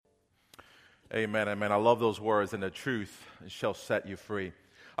Amen, amen. I love those words, and the truth shall set you free.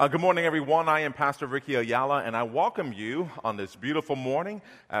 Good morning, everyone. I am Pastor Ricky Ayala, and I welcome you on this beautiful morning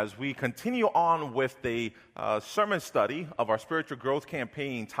as we continue on with the sermon study of our spiritual growth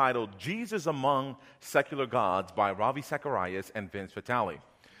campaign titled Jesus Among Secular Gods by Ravi Zacharias and Vince Vitale.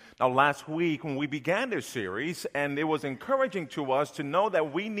 Now, last week when we began this series, and it was encouraging to us to know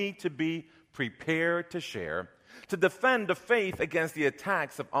that we need to be prepared to share, to defend the faith against the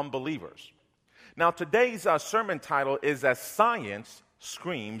attacks of unbelievers. Now, today's sermon title is As Science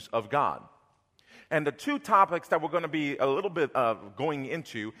Screams of God. And the two topics that we're going to be a little bit going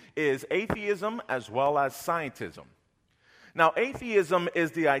into is atheism as well as scientism. Now, atheism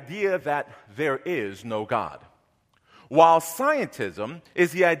is the idea that there is no God, while scientism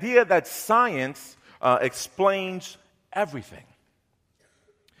is the idea that science explains everything.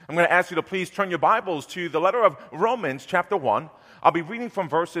 I'm going to ask you to please turn your Bibles to the letter of Romans chapter 1. I'll be reading from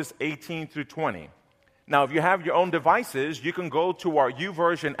verses 18 through 20. Now, if you have your own devices, you can go to our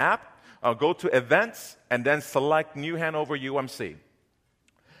YouVersion app, go to Events, and then select New Hanover UMC.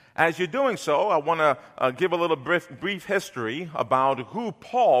 As you're doing so, I want to give a little brief history about who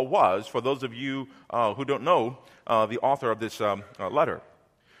Paul was, for those of you who don't know the author of this letter.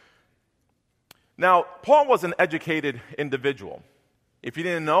 Now, Paul was an educated individual. If you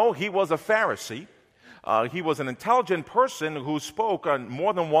didn't know, he was a Pharisee. He was an intelligent person who spoke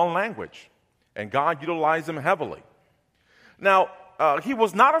more than one language, and God utilized him heavily. Now, he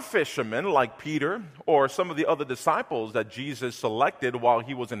was not a fisherman like Peter or some of the other disciples that Jesus selected while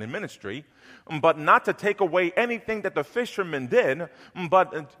he was in the ministry, but not to take away anything that the fishermen did.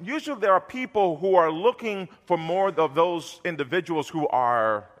 But usually there are people who are looking for more of those individuals who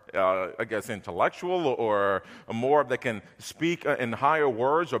are intellectual or more that can speak in higher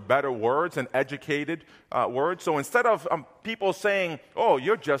words or better words and educated words. So instead of people saying, "Oh,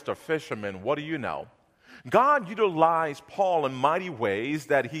 you're just a fisherman, what do you know?" God utilized Paul in mighty ways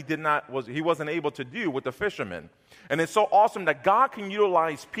that he wasn't able to do with the fishermen. And it's so awesome that God can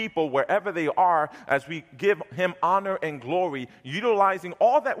utilize people wherever they are as we give him honor and glory, utilizing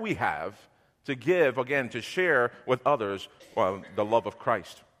all that we have to give, again, to share with others the love of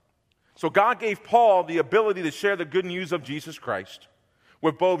Christ. So God gave Paul the ability to share the good news of Jesus Christ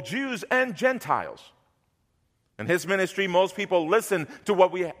with both Jews and Gentiles. In his ministry, most people listened to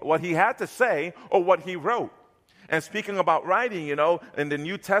what he had to say or what he wrote. And speaking about writing, in the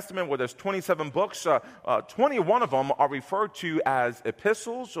New Testament where there's 27 books, 21 of them are referred to as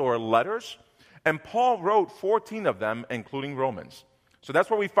epistles or letters. And Paul wrote 14 of them, including Romans. So that's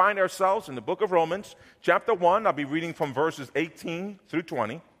where we find ourselves in the book of Romans, chapter 1. I'll be reading from verses 18 through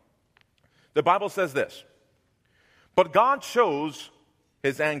 20. The Bible says this: "But God shows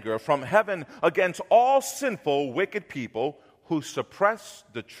his anger from heaven against all sinful, wicked people who suppress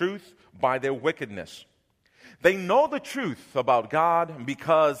the truth by their wickedness. They know the truth about God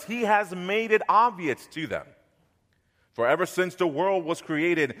because he has made it obvious to them. For ever since the world was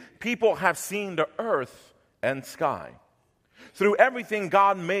created, people have seen the earth and sky. Through everything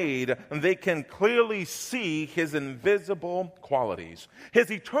God made, they can clearly see his invisible qualities,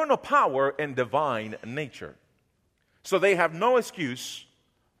 his eternal power and divine nature. So they have no excuse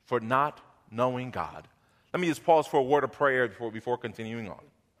for not knowing God." Let me just pause for a word of prayer before continuing on.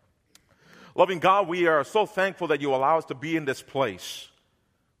 Loving God, we are so thankful that you allow us to be in this place.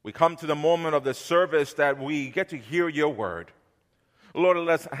 We come to the moment of the service that we get to hear your word. Lord,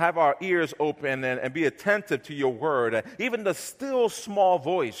 let's have our ears open and be attentive to your word, even the still small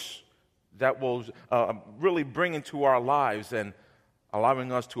voice that will really bring into our lives and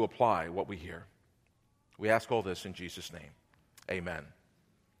allowing us to apply what we hear. We ask all this in Jesus' name. Amen.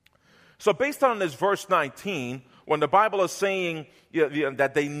 So based on this verse 19, when the Bible is saying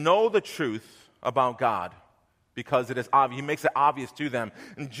that they know the truth about God because it is obvious, he makes it obvious to them,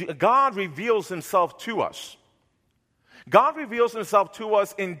 God reveals himself to us. God reveals himself to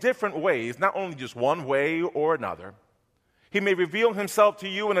us in different ways, not only just one way or another. He may reveal himself to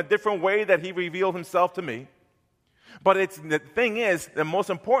you in a different way that he revealed himself to me. But the thing is, the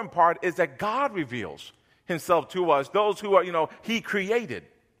most important part is that God reveals himself to us, those who are, he created.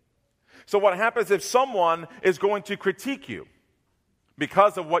 So what happens if someone is going to critique you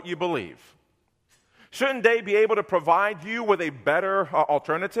because of what you believe? Shouldn't they be able to provide you with a better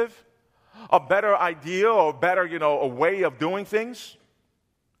alternative? A better idea or better, a way of doing things?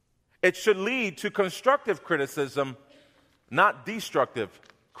 It should lead to constructive criticism, not destructive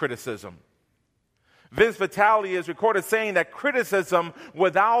criticism. Vince Vitale is recorded saying that criticism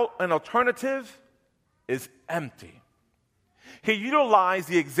without an alternative is empty. He utilized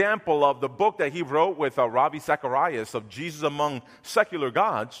the example of the book that he wrote with Ravi Zacharias of Jesus Among Secular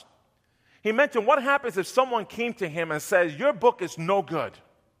Gods. He mentioned what happens if someone came to him and says, your book is no good.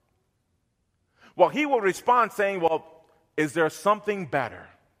 Well, he will respond saying, well, is there something better?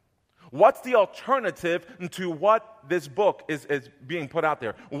 What's the alternative to what this book is being put out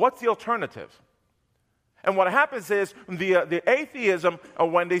there? What's the alternative? And what happens is the atheism,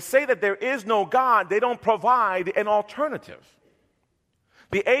 when they say that there is no God, they don't provide an alternative.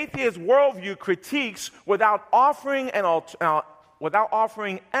 The atheist worldview critiques without offering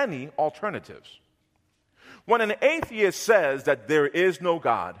any alternatives. When an atheist says that there is no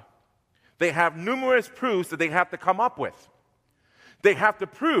God, they have numerous proofs that they have to come up with. They have to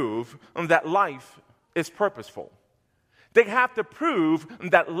prove that life is purposeful. They have to prove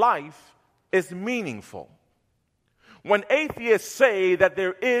that life is meaningful. When atheists say that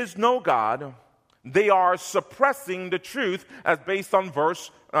there is no God, they are suppressing the truth as based on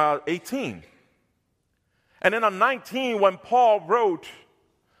verse 18. And then on 19, when Paul wrote,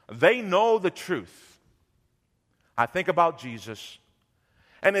 they know the truth. I think about Jesus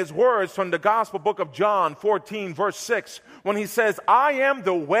and his words from the gospel book of John 14, verse 6, when he says, I am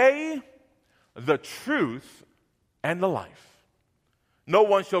the way, the truth, and the life. No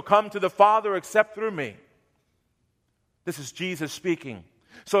one shall come to the Father except through me. This is Jesus speaking.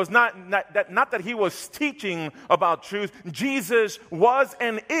 So it's not that he was teaching about truth. Jesus was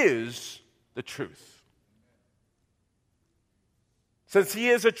and is the truth. Since he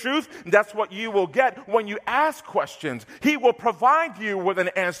is the truth, that's what you will get when you ask questions. He will provide you with an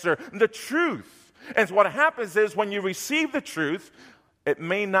answer, the truth. And so what happens is when you receive the truth, it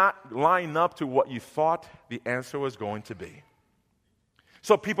may not line up to what you thought the answer was going to be.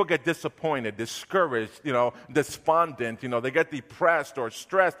 So people get disappointed, discouraged, despondent, they get depressed or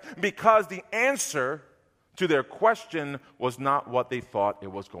stressed because the answer to their question was not what they thought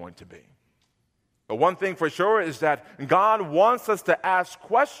it was going to be. But one thing for sure is that God wants us to ask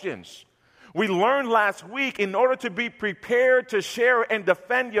questions. We learned last week, in order to be prepared to share and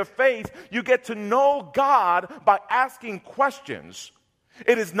defend your faith, you get to know God by asking questions.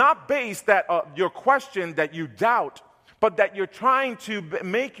 It is not based that your question that you doubt, but that you're trying to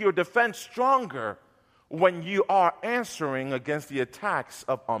make your defense stronger when you are answering against the attacks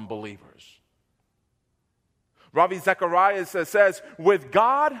of unbelievers. Ravi Zacharias says, with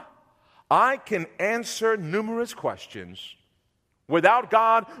God, I can answer numerous questions. Without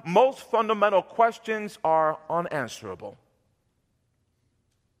God, most fundamental questions are unanswerable.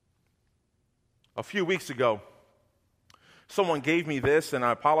 A few weeks ago, someone gave me this, and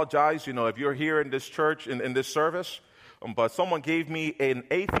I apologize, if you're here in this church, in this service, but someone gave me an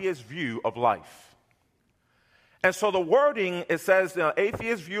atheist view of life. And so the wording, it says,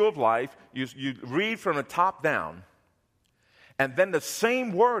 atheist view of life, you read from the top down. And then the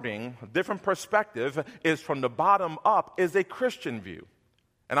same wording, different perspective, is from the bottom up, is a Christian view.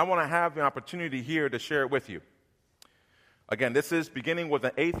 And I want to have the opportunity here to share it with you. Again, this is beginning with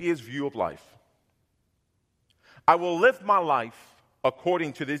an atheist view of life. I will live my life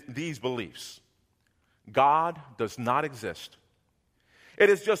according to these beliefs. God does not exist. It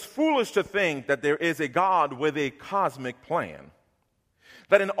is just foolish to think that there is a God with a cosmic plan.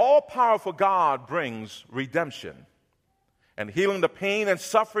 That an all-powerful God brings redemption. And healing the pain and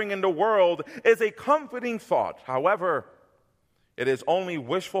suffering in the world is a comforting thought. However, it is only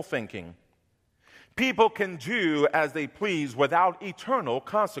wishful thinking. People can do as they please without eternal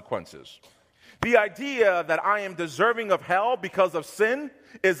consequences. The idea that I am deserving of hell because of sin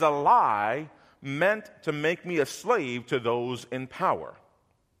is a lie meant to make me a slave to those in power.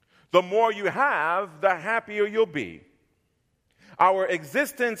 The more you have, the happier you'll be. Our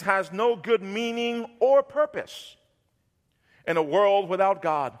existence has no good meaning or purpose. In a world without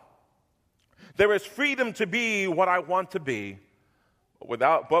God, there is freedom to be what I want to be.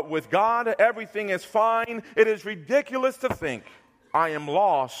 But with God, everything is fine. It is ridiculous to think I am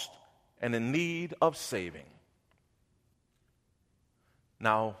lost and in need of saving.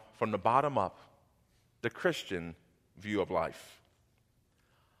 Now, from the bottom up, the Christian view of life.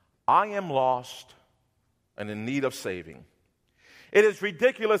 I am lost and in need of saving. It is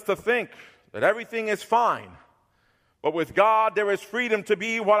ridiculous to think that everything is fine. But with God, there is freedom to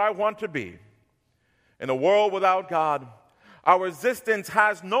be what I want to be. In a world without God, our existence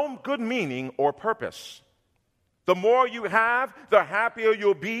has no good meaning or purpose. The more you have, the happier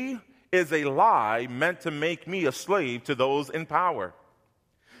you'll be, is a lie meant to make me a slave to those in power.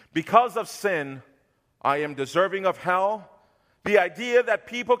 Because of sin, I am deserving of hell. The idea that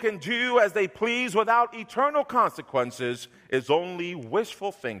people can do as they please without eternal consequences is only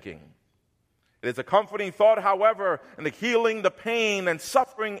wishful thinking. It is a comforting thought, however, in the healing, the pain, and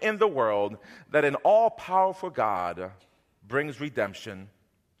suffering in the world, that an all-powerful God brings redemption.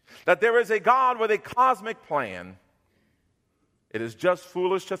 that there is a God with a cosmic plan, it is just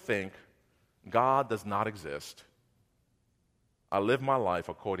foolish to think God does not exist. I live my life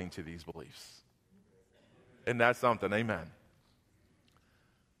according to these beliefs. Isn't that something? Amen.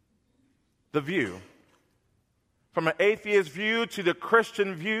 The view. From an atheist view to the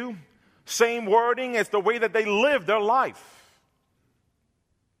Christian view, same wording as the way that they live their life.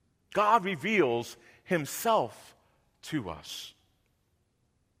 God reveals himself to us.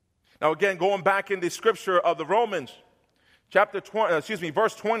 Now again, going back in the scripture of the Romans,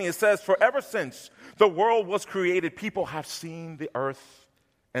 verse 20, it says, "For ever since the world was created, people have seen the earth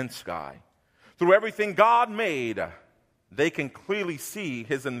and sky. Through everything God made, they can clearly see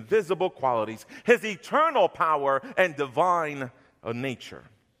his invisible qualities, his eternal power and divine nature."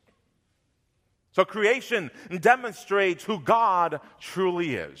 So creation demonstrates who God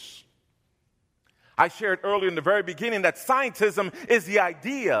truly is. I shared earlier in the very beginning that scientism is the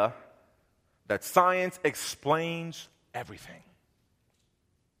idea that science explains everything.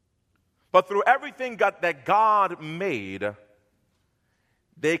 But through everything that God made,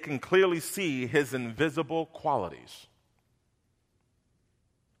 they can clearly see his invisible qualities.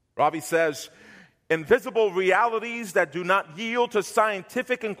 Ravi says, invisible realities that do not yield to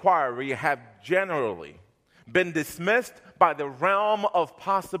scientific inquiry have generally been dismissed by the realm of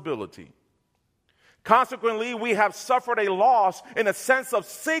possibility. Consequently, we have suffered a loss in a sense of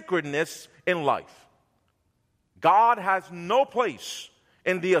sacredness in life. God has no place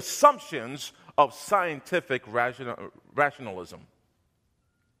in the assumptions of scientific rationalism.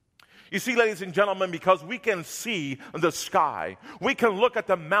 You see, ladies and gentlemen, because we can see the sky, we can look at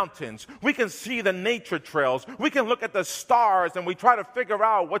the mountains, we can see the nature trails, we can look at the stars, and we try to figure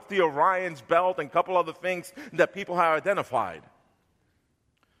out what's the Orion's belt and a couple other things that people have identified.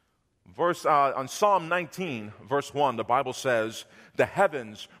 On Psalm 19, verse 1, the Bible says, "The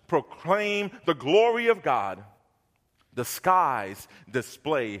heavens proclaim the glory of God. The skies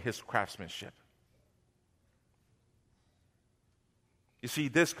display his craftsmanship." You see,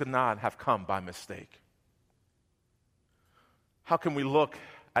 this could not have come by mistake. How can we look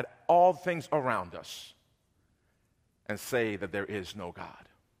at all things around us and say that there is no God?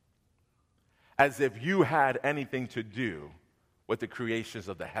 As if you had anything to do with the creations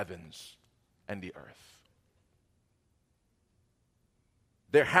of the heavens and the earth.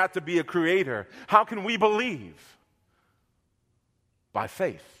 There had to be a creator. How can we believe? By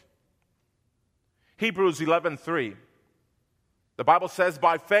faith. Hebrews 11:3. The Bible says,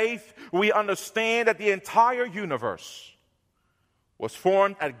 "By faith we understand that the entire universe was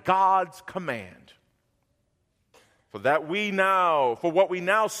formed at God's command. For what we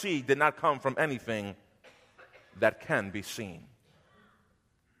now see did not come from anything that can be seen."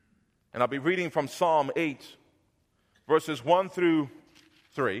 And I'll be reading from Psalm 8, verses 1 through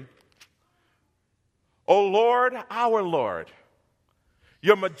 3. "O Lord, our Lord,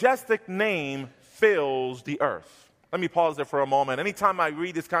 your majestic name fills the earth." Let me pause there for a moment. Anytime I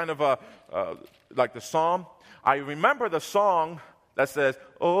read this kind of like the psalm, I remember the song that says,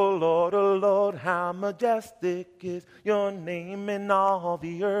 oh Lord, how majestic is your name in all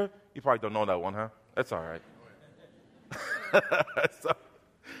the earth." You probably don't know that one, huh? That's all right. So,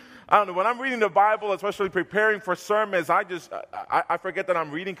 I don't know. When I'm reading the Bible, especially preparing for sermons, I forget that I'm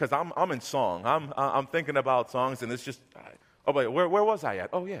reading because I'm in song. I'm thinking about songs, and it's just, oh wait, where was I at?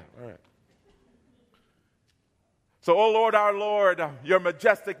 Oh yeah, all right. So, O Lord, our Lord, your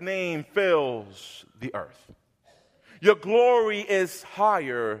majestic name fills the earth. Your glory is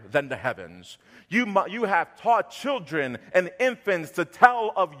higher than the heavens. You have taught children and infants to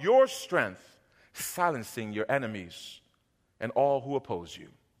tell of your strength, silencing your enemies and all who oppose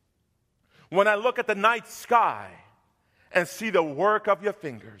you. When I look at the night sky and see the work of your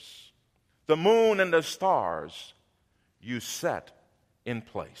fingers, the moon and the stars you set in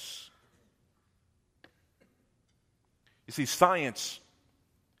place. You see, science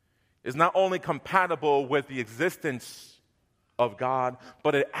is not only compatible with the existence of God,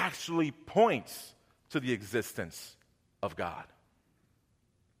 but it actually points to the existence of God.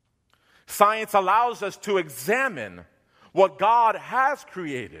 Science allows us to examine what God has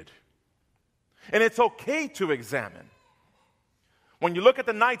created. And it's okay to examine. When you look at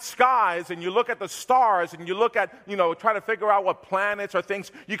the night skies and you look at the stars and you look at, try to figure out what planets or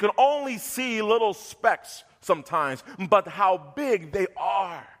things, you can only see little specks sometimes, but how big they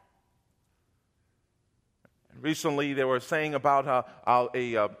are. Recently, they were saying about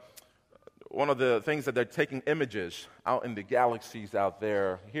one of the things that they're taking images out in the galaxies out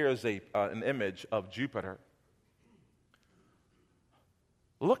there. Here's an image of Jupiter.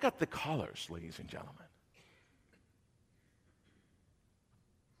 Look at the colors, ladies and gentlemen.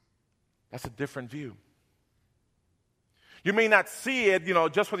 That's a different view. You may not see it,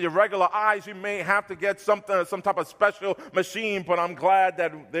 just with your regular eyes. You may have to get some type of special machine, but I'm glad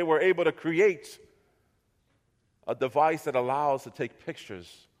that they were able to create a device that allows to take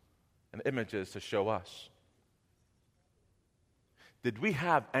pictures and images to show us. Did we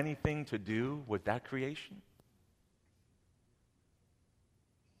have anything to do with that creation?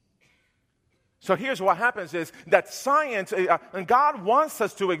 So here's what happens is that science, and God wants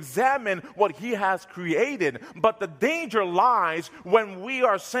us to examine what He has created, but the danger lies when we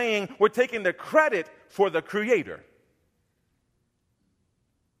are saying we're taking the credit for the Creator.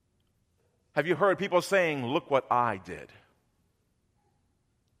 Have you heard people saying, "Look what I did"?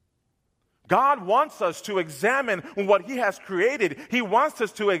 God wants us to examine what He has created. He wants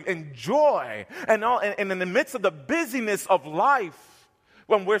us to enjoy, and in the midst of the busyness of life,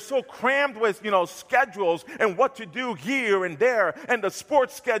 when we're so crammed with, schedules and what to do here and there, and the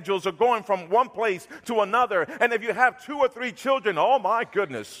sports schedules are going from one place to another, and if you have 2 or 3 children, oh my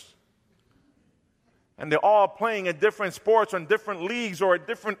goodness, and they're all playing in different sports or in different leagues or at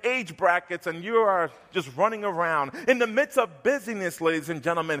different age brackets, and you are just running around. In the midst of busyness, ladies and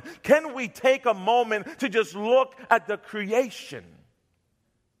gentlemen, can we take a moment to just look at the creation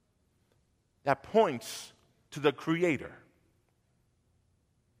that points to the Creator?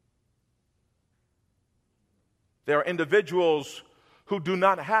 There are individuals who do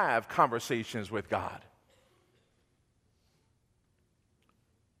not have conversations with God.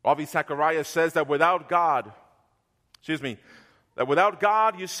 Ravi Zacharias says that without God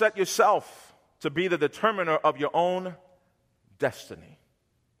you set yourself to be the determiner of your own destiny.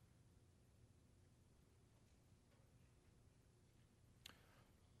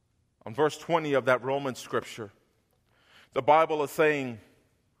 On verse 20 of that Roman scripture, the Bible is saying,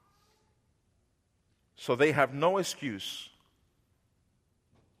 so they have no excuse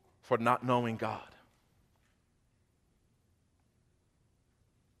for not knowing God.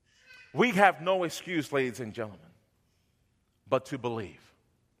 We have no excuse, ladies and gentlemen, but to believe.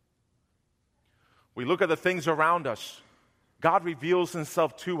 We look at the things around us. God reveals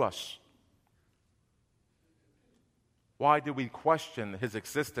Himself to us. Why do we question His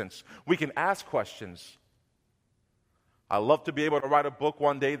existence? We can ask questions. I love to be able to write a book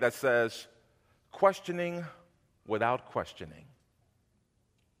one day that says, questioning without questioning.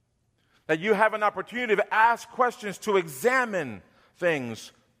 That you have an opportunity to ask questions, to examine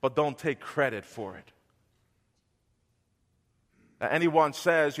things, but don't take credit for it. Anyone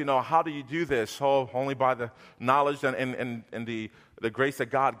says, how do you do this? Oh, only by the knowledge and the grace that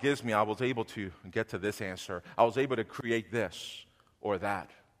God gives me, I was able to get to this answer. I was able to create this or that.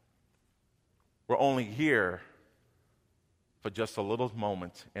 We're only here for just a little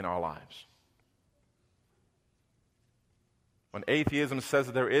moment in our lives. When atheism says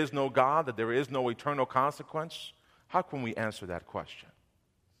that there is no God, that there is no eternal consequence, how can we answer that question?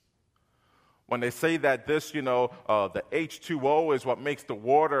 When they say that this, the H2O is what makes the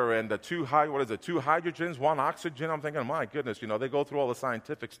water, and the two hydrogens, one oxygen, I'm thinking, my goodness, they go through all the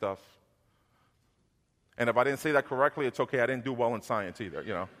scientific stuff. And if I didn't say that correctly, it's okay. I didn't do well in science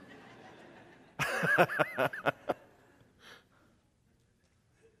either,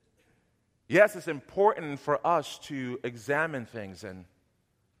 Yes, it's important for us to examine things and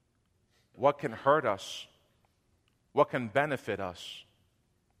what can hurt us, what can benefit us,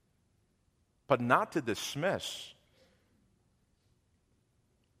 but not to dismiss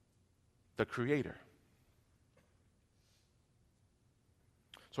the Creator.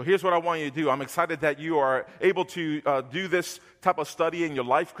 So here's what I want you to do. I'm excited that you are able to do this type of study in your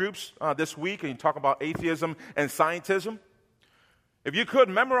life groups this week, and you talk about atheism and scientism. If you could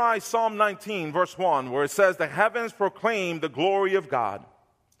memorize Psalm 19, verse 1, where it says, "The heavens proclaim the glory of God.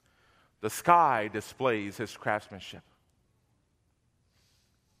 The sky displays His craftsmanship."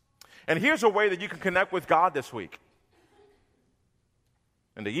 And here's a way that you can connect with God this week.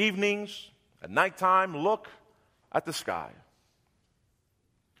 In the evenings, at nighttime, look at the sky.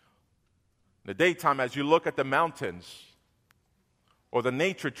 In the daytime, as you look at the mountains or the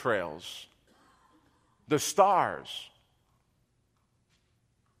nature trails, the stars,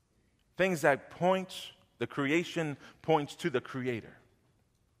 things that the creation points to the Creator.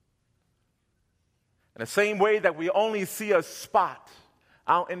 In the same way that we only see a spot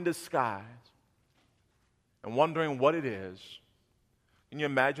out in the sky and wondering what it is, can you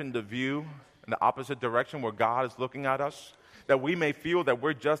imagine the view in the opposite direction where God is looking at us? That we may feel that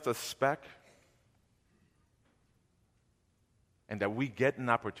we're just a speck, and that we get an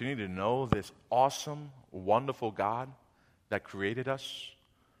opportunity to know this awesome, wonderful God that created us,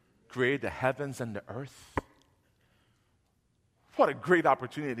 created the heavens and the earth. What a great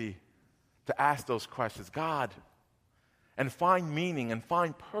opportunity to ask those questions, God, and find meaning and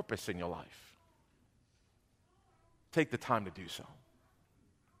find purpose in your life. Take the time to do so.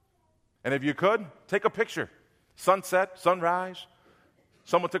 And if you could, take a picture. Sunset, sunrise.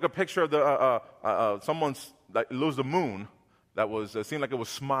 Someone took a picture of it was the moon that was seemed like it was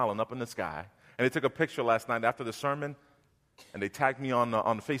smiling up in the sky. And they took a picture last night after the sermon, and they tagged me on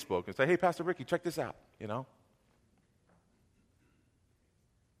Facebook and said, "Hey, Pastor Ricky, check this out."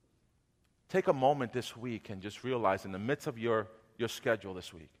 Take a moment this week and just realize in the midst of your schedule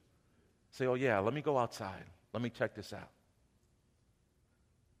this week, say, "Oh yeah, let me go outside. Let me check this out."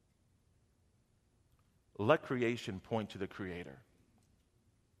 Let creation point to the Creator.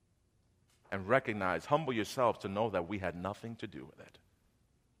 And recognize, humble yourselves to know that we had nothing to do with it.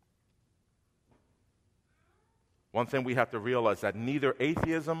 One thing we have to realize that neither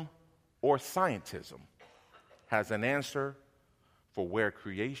atheism or scientism has an answer for where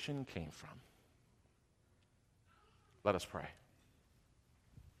creation came from. Let us pray.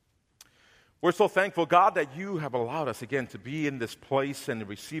 We're so thankful, God, that you have allowed us again to be in this place and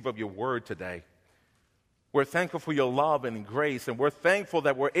receive of your word today. We're thankful for your love and grace, and we're thankful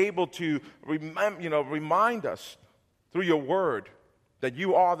that we're able to remind us through your word that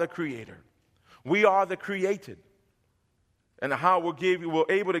you are the creator. We are the created. And how we're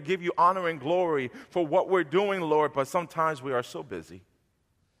able to give you honor and glory for what we're doing, Lord, but sometimes we are so busy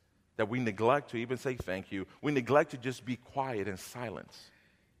that we neglect to even say thank you. We neglect to just be quiet in silence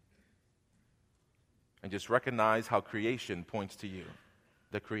and just recognize how creation points to you,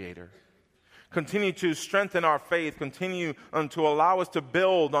 the creator. Continue to strengthen our faith. Continue to allow us to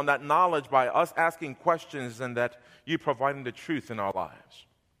build on that knowledge by us asking questions and that you providing the truth in our lives.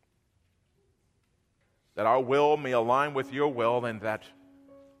 That our will may align with your will and that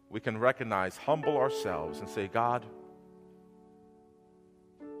we can recognize, humble ourselves and say, God,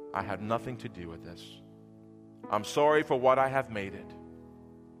 I had nothing to do with this. I'm sorry for what I have made it.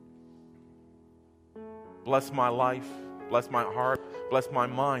 Bless my life, bless my heart, bless my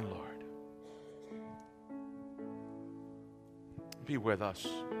mind, Lord. Be with us.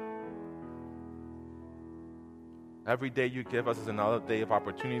 Every day you give us is another day of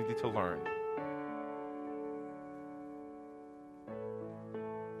opportunity to learn.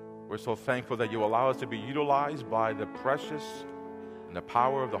 We're so thankful that you allow us to be utilized by the precious and the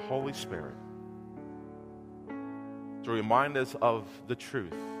power of the Holy Spirit to remind us of the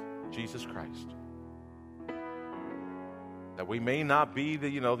truth, Jesus Christ. That we may not be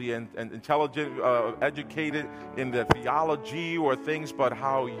the intelligent, educated in the theology or things, but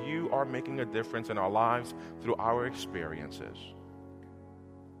how you are making a difference in our lives through our experiences.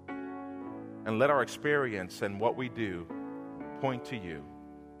 And let our experience and what we do point to you,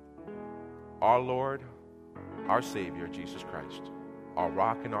 our Lord, our Savior, Jesus Christ, our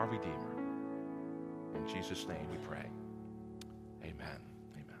rock and our Redeemer. In Jesus' name we pray. Amen.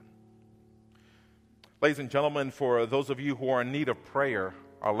 Ladies and gentlemen, for those of you who are in need of prayer,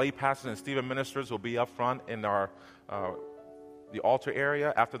 our lay pastors and Stephen ministers will be up front in the altar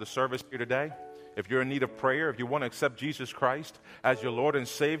area after the service here today. If you're in need of prayer, if you want to accept Jesus Christ as your Lord and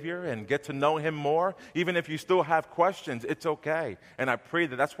Savior and get to know Him more, even if you still have questions, it's okay. And I pray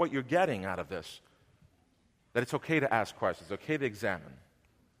that that's what you're getting out of this, that it's okay to ask questions, it's okay to examine.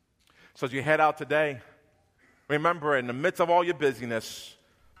 So as you head out today, remember, in the midst of all your busyness,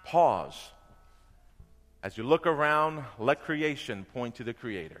 pause. As you look around, let creation point to the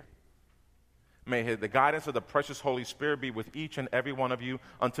Creator. May the guidance of the precious Holy Spirit be with each and every one of you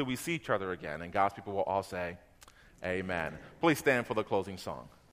until we see each other again. And God's people will all say, Amen. Please stand for the closing song.